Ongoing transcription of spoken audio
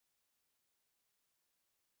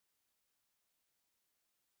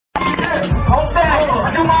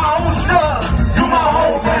do my own stuff, do my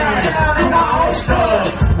own thing, do my own stuff.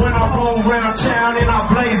 When I roll around town and I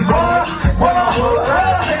blaze bars, when I hook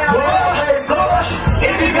up,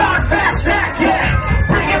 if you got a fast stack, yeah,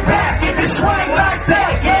 bring it back. If you swing like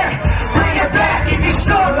that, yeah, bring it back. If you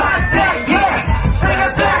stunt like that, yeah, bring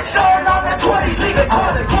it back. Starting on the 20s, leaving for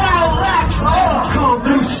the Cadillac. Come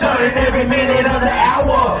through stunting every minute of the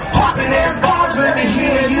hour, popping them bombs, let me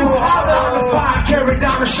hear you holler. On the 5-carat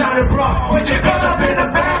diamond shining bright, with your girl up in the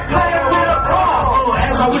back, playing with a bra.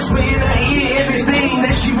 As I whisper in her ear, everything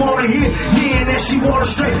that she wanna hear, yeah, and that she wanna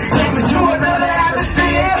straight. Take me to another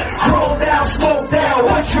atmosphere, roll down, smoke down,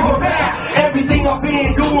 what you about? Everything I've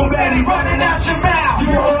been doing, barely running out your mouth.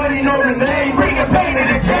 You already know the name, bring a pain to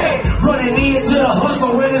the game. Running into the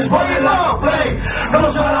hustle when it's running long flame. No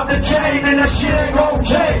sign off the chain and that shit ain't gon'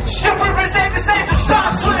 change. You represent the same, so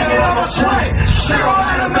stop swinging on my swing. Sure, I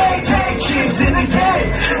had to maintain chips in the game.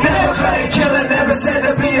 Never played killer, never said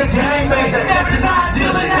to be a game maker. Never denied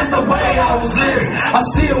dealing, that's the way I was living. I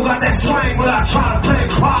still got that swing, but I try to play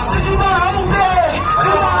closet. Do my own thing,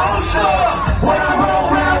 do my own stuff. When I roll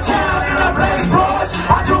around town and I blaze bros,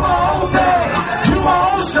 I do my own thing, do my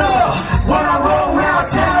own stuff. When I roll around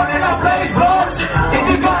town and I blaze bros, if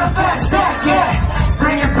you got a fat stack, yeah,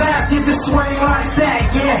 bring it back. If you swing like that,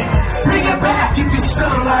 yeah, bring it back. If you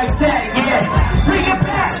stun like that, yeah, bring it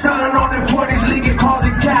back. Stunning on them 20s, leaking cars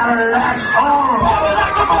and Cadillacs. Falling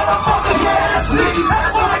like a motherfucker, yeah, that's me.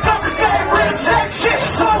 That's when I got the game, rim sex shit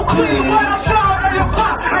so clean. When I'm showing on your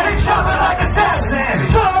block, and it's jumping like a savage.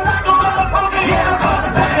 Showing like a motherfucker, yeah, I'm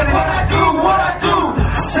causing pain. What I do,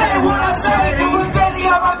 say what I say. Do it daily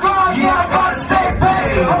on my grind, yeah, I gotta stay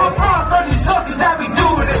paid. I'm a proud of these suckers that be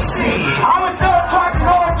doing the scene. I'm a third track,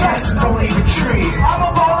 no gas, so don't even treat. I'm a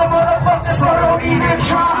baller motherfucker, so don't even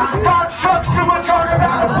try. Got trucks to my truck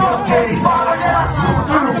about a book, 85, and I come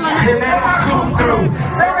through, and then I come through.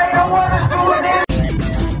 There ain't no one that's doing it.